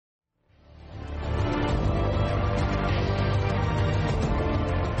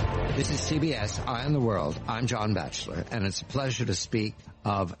This is CBS Eye on the World. I'm John Batchelor, and it's a pleasure to speak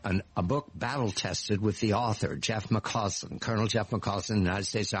of a book battle-tested with the author, Jeff McCausland. Colonel Jeff McCausland, United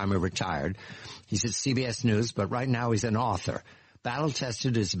States Army, retired. He's at CBS News, but right now he's an author.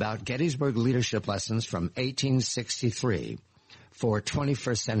 Battle-tested is about Gettysburg leadership lessons from 1863 for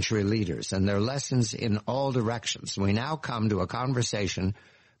 21st century leaders, and their lessons in all directions. We now come to a conversation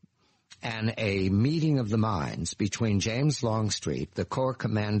and a meeting of the minds between James Longstreet, the Corps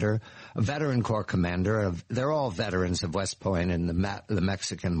commander, a veteran Corps commander, they're all veterans of West Point and the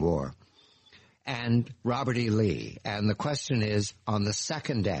Mexican War, and Robert E. Lee. And the question is, on the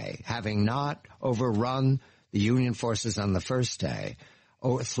second day, having not overrun the Union forces on the first day,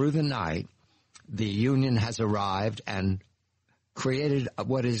 through the night, the Union has arrived and created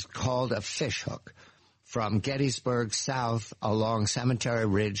what is called a fishhook from Gettysburg south along Cemetery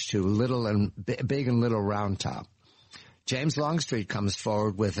Ridge to Big and Little Round Top. James Longstreet comes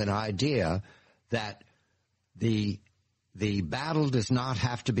forward with an idea that the battle does not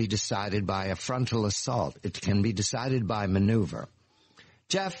have to be decided by a frontal assault. It can be decided by maneuver.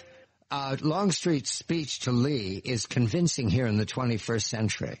 Jeff, Longstreet's speech to Lee is convincing here in the 21st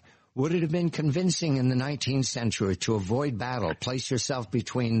century. Would it have been convincing in the 19th century to avoid battle, place yourself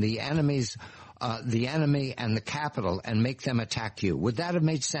between the enemy and the capital, and make them attack you? Would that have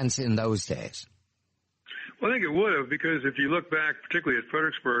made sense in those days? Well, I think it would have, because if you look back, particularly at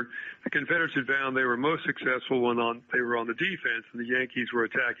Fredericksburg, the Confederates had found they were most successful when they were on the defense, and the Yankees were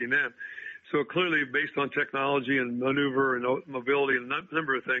attacking them. So clearly, based on technology and maneuver and mobility and a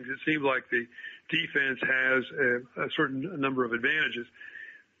number of things, it seems like the defense has a certain number of advantages.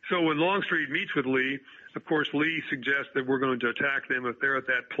 So when Longstreet meets with Lee, of course, Lee suggests that we're going to attack them if they're at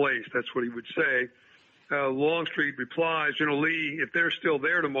that place. That's what he would say. Longstreet replies, General Lee, if they're still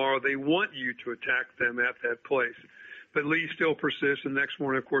there tomorrow, they want you to attack them at that place. But Lee still persists, and next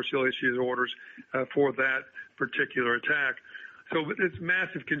morning, of course, he'll issue his orders for that particular attack. So it's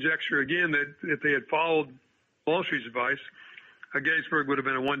massive conjecture, again, that if they had followed Longstreet's advice, Gettysburg would have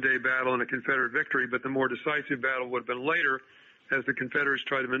been a one-day battle and a Confederate victory, but the more decisive battle would have been later, as the Confederates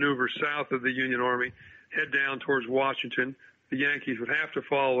tried to maneuver south of the Union Army, head down towards Washington. The Yankees would have to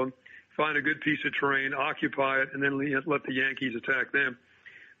follow them, find a good piece of terrain, occupy it, and then let the Yankees attack them.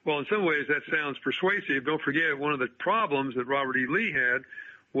 Well, in some ways that sounds persuasive. Don't forget, one of the problems that Robert E. Lee had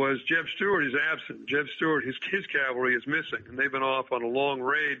was Jeb Stuart is absent. Jeb Stuart, his cavalry is missing, and they've been off on a long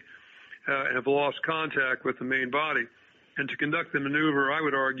raid and have lost contact with the main body. And to conduct the maneuver, I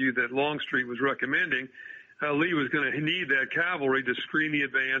would argue that Longstreet was recommending, Lee was going to need that cavalry to screen the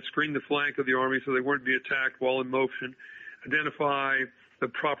advance, screen the flank of the army so they weren't be attacked while in motion, identify the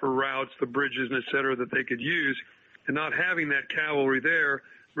proper routes, the bridges, and et cetera, that they could use. And not having that cavalry there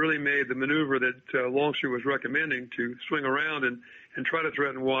really made the maneuver that Longstreet was recommending to swing around and try to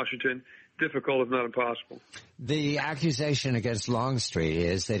threaten Washington difficult, if not impossible. The accusation against Longstreet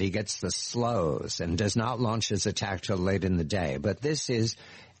is that he gets the slows and does not launch his attack till late in the day. But this is,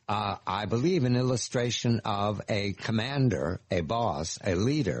 I believe, an illustration of a commander, a boss, a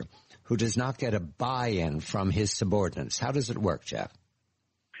leader, who does not get a buy-in from his subordinates. How does it work, Jeff?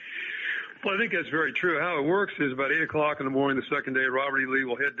 Well, I think that's very true. How it works is about 8 o'clock in the morning the second day, Robert E. Lee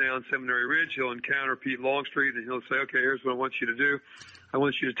will head down Seminary Ridge. He'll encounter Pete Longstreet, and he'll say, okay, here's what I want you to do. I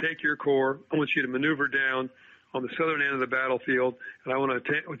want you to take your corps. I want you to maneuver down on the southern end of the battlefield, and I want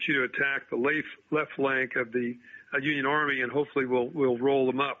you to attack the left flank of the Union Army, and hopefully we'll roll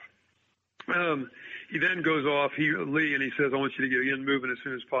them up. He then goes off, Lee, and he says, I want you to get in moving as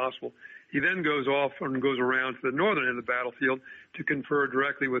soon as possible. He then goes off and goes around to the northern end of the battlefield to confer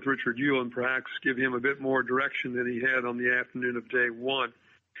directly with Richard Ewell and perhaps give him a bit more direction than he had on the afternoon of day one.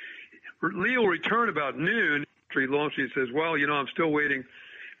 Lee will return about noon. Longstreet says, well, I'm still waiting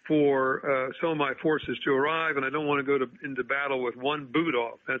for some of my forces to arrive, and I don't want to go into battle with one boot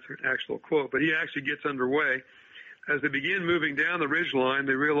off. That's an actual quote. But he actually gets underway. As they begin moving down the ridgeline,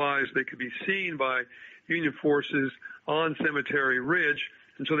 they realize they could be seen by Union forces on Cemetery Ridge,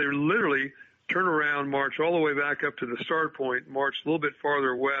 and so they literally turn around, march all the way back up to the start point, march a little bit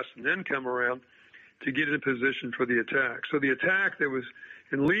farther west, and then come around to get in position for the attack. So the attack that was,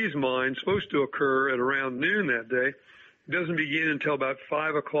 in Lee's mind, supposed to occur at around noon that day doesn't begin until about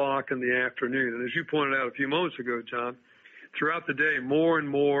 5 o'clock in the afternoon. And as you pointed out a few moments ago, John, throughout the day, more and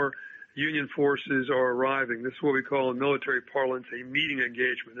more Union forces are arriving. This is what we call in military parlance a meeting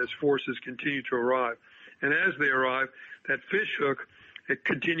engagement as forces continue to arrive. And as they arrive, that fishhook, it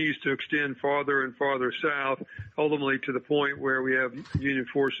continues to extend farther and farther south, ultimately to the point where we have Union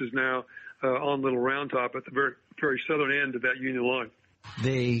forces now on Little Round Top at the very, very southern end of that Union line.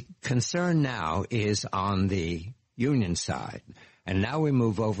 The concern now is on the Union side. And now we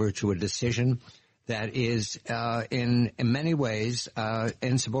move over to a decision that is, in many ways,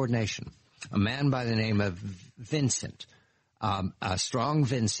 insubordination. A man by the name of Vincent, a strong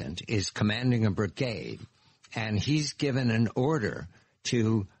Vincent, is commanding a brigade, and he's given an order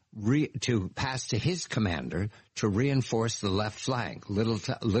to pass to his commander to reinforce the left flank,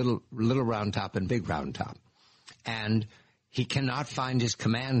 Little Round Top and Big Round Top. And he cannot find his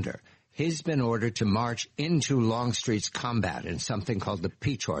commander. He's been ordered to march into Longstreet's combat in something called the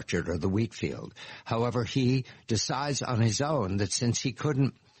Peach Orchard or the Wheat Field. However, he decides on his own that since he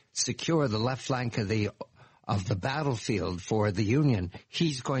couldn't secure the left flank of the battlefield for the Union,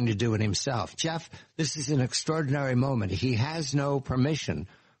 he's going to do it himself. Jeff, this is an extraordinary moment. He has no permission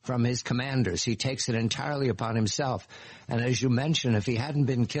from his commanders. He takes it entirely upon himself. And as you mentioned, if he hadn't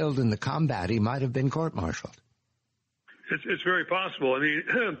been killed in the combat, he might have been court-martialed. It's very possible. I mean,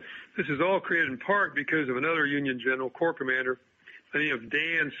 this is all created in part because of another Union general, Corps commander, by the name of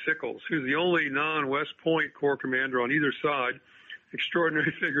Dan Sickles, who's the only non-West Point Corps commander on either side.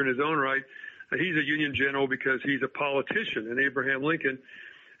 Extraordinary figure in his own right. He's a Union general because he's a politician, and Abraham Lincoln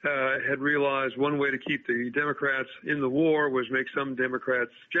had realized one way to keep the Democrats in the war was make some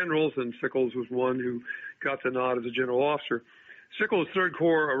Democrats generals, and Sickles was one who got the nod as a general officer. Sickles' Third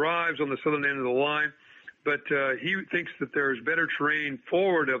Corps arrives on the southern end of the line, but he thinks that there's better terrain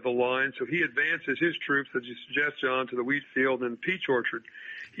forward of the line, so he advances his troops, as you suggest, John, to the wheat field and the peach orchard.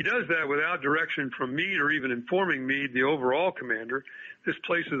 He does that without direction from Meade or even informing Meade, the overall commander. This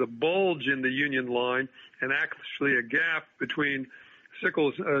places a bulge in the Union line and actually a gap between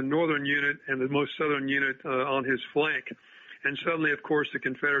Sickles' northern unit and the most southern unit on his flank. And suddenly, of course, the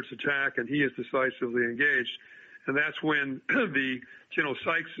Confederates attack, and he is decisively engaged. And that's when the General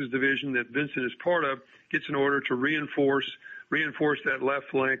Sykes' division that Vincent is part of gets an order to reinforce that left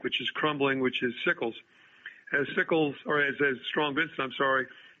flank, which is crumbling, which is Sickles. As Strong Vincent,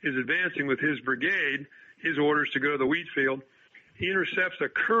 is advancing with his brigade, his orders to go to the wheat field, he intercepts a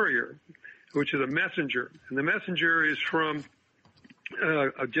courier, which is a messenger. And the messenger is from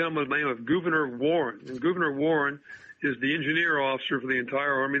a gentleman by the name of Gouverneur Warren. And Gouverneur Warren is the engineer officer for the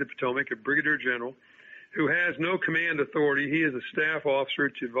entire Army of the Potomac, a brigadier general, who has no command authority. He is a staff officer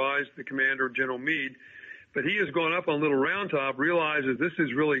to advise the commander, General Meade. But he has gone up on Little Round Top, realizes this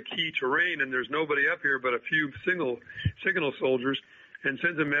is really key terrain, and there's nobody up here but a few signal soldiers, and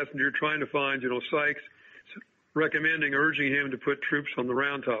sends a messenger trying to find General Sykes, urging him to put troops on the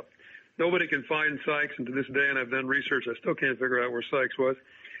Round Top. Nobody can find Sykes, and to this day, and I've done research, I still can't figure out where Sykes was.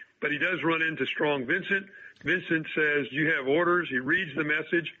 But he does run into Strong Vincent. Vincent says, "You have orders." He reads the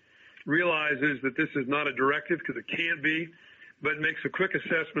message, realizes that this is not a directive because it can't be, but makes a quick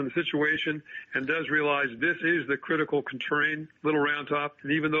assessment of the situation and does realize this is the critical terrain, Little Round Top.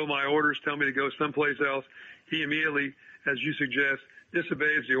 And even though my orders tell me to go someplace else, he immediately, as you suggest,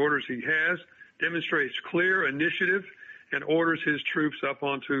 disobeys the orders he has, demonstrates clear initiative, and orders his troops up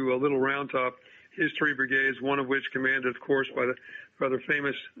onto Little Round Top, his three brigades, one of which commanded, of course, by the rather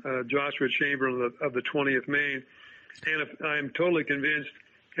famous Joshua Chamberlain of the 20th Maine. And I am totally convinced,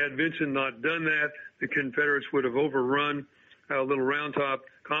 had Vincent not done that, the Confederates would have overrun Little Round Top,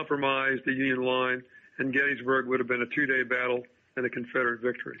 compromised the Union line, and Gettysburg would have been a two-day battle and a Confederate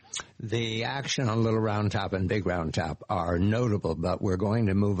victory. The action on Little Round Top and Big Round Top are notable, but we're going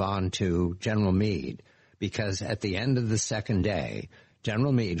to move on to General Meade, because at the end of the second day,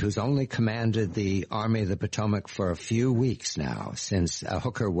 General Meade, who's only commanded the Army of the Potomac for a few weeks now, since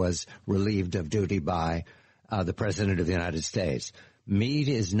Hooker was relieved of duty by the President of the United States, Meade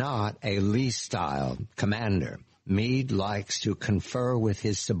is not a Lee-style commander. Meade likes to confer with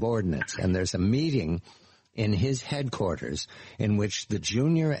his subordinates, and there's a meeting in his headquarters in which the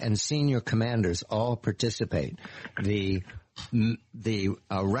junior and senior commanders all participate. The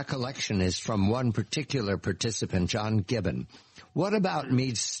recollection is from one particular participant, John Gibbon. What about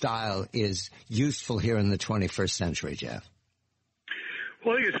Meade's style is useful here in the 21st century, Jeff?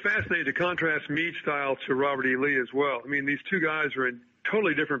 Well, I think it's fascinating to contrast Meade's style to Robert E. Lee as well. I mean, these two guys are in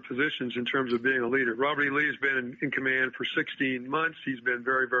totally different positions in terms of being a leader. Robert E. Lee has been in command for 16 months. He's been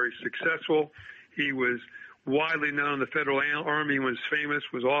very, very successful. He was widely known in the Federal Army, was famous,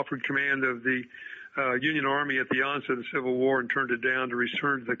 was offered command of the Union Army at the onset of the Civil War and turned it down to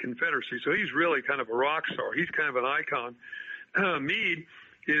return to the Confederacy. So he's really kind of a rock star. He's kind of an icon. Meade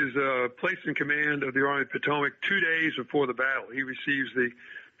is placed in command of the Army of the Potomac 2 days before the battle. He receives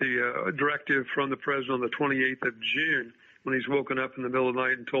the directive from the President on the 28th of June when he's woken up in the middle of the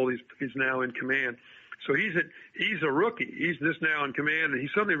night and told he's now in command. So he's a rookie. He's just now in command, and he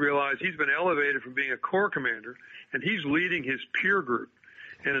suddenly realized he's been elevated from being a corps commander, and he's leading his peer group.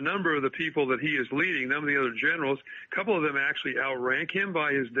 And a number of the people that he is leading, some of the other generals, a couple of them actually outrank him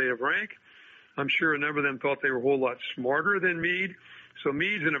by his day of rank. I'm sure a number of them thought they were a whole lot smarter than Meade. So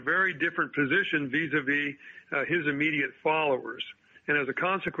Meade's in a very different position vis-a-vis his immediate followers. And as a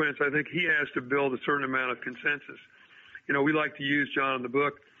consequence, I think he has to build a certain amount of consensus. You know, we like to use, John, in the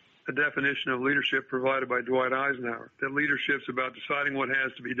book, a definition of leadership provided by Dwight Eisenhower, that leadership's about deciding what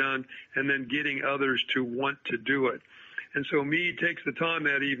has to be done and then getting others to want to do it. And so Meade takes the time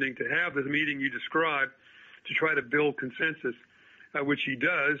that evening to have the meeting you described to try to build consensus, which he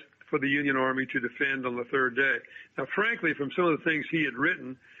does for the Union Army to defend on the third day. Now, frankly, from some of the things he had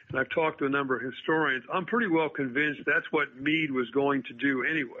written, and I've talked to a number of historians, I'm pretty well convinced that's what Meade was going to do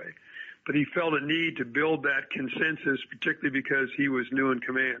anyway. But he felt a need to build that consensus, particularly because he was new in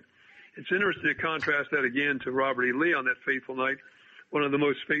command. It's interesting to contrast that again to Robert E. Lee on that fateful night, one of the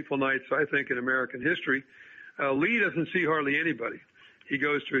most fateful nights, I think, in American history. Lee doesn't see hardly anybody. He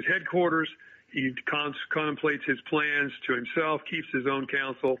goes to his headquarters. He contemplates his plans to himself, keeps his own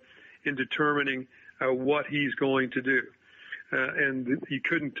counsel in determining what he's going to do. And he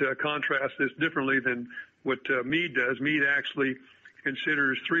couldn't contrast this differently than what Meade does. Meade actually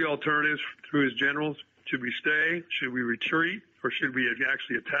considers three alternatives through his generals. Should we stay? Should we retreat? Or should we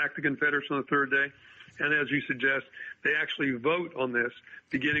actually attack the Confederates on the third day? And as you suggest, they actually vote on this,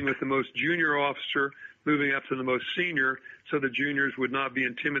 beginning with the most junior officer, moving up to the most senior, so the juniors would not be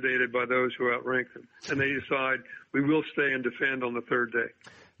intimidated by those who outrank them. And they decide, we will stay and defend on the third day.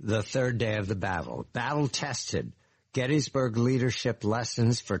 The third day of the battle. Battle tested. Gettysburg leadership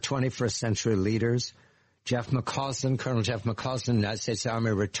lessons for 21st century leaders. Jeff McCausland, Colonel Jeff McCausland, United States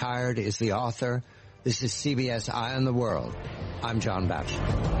Army retired, is the author. This is CBS Eye on the World. I'm John Batchelor.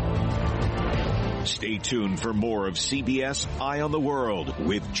 Stay tuned for more of CBS Eye on the World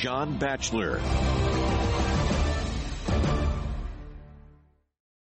with John Batchelor.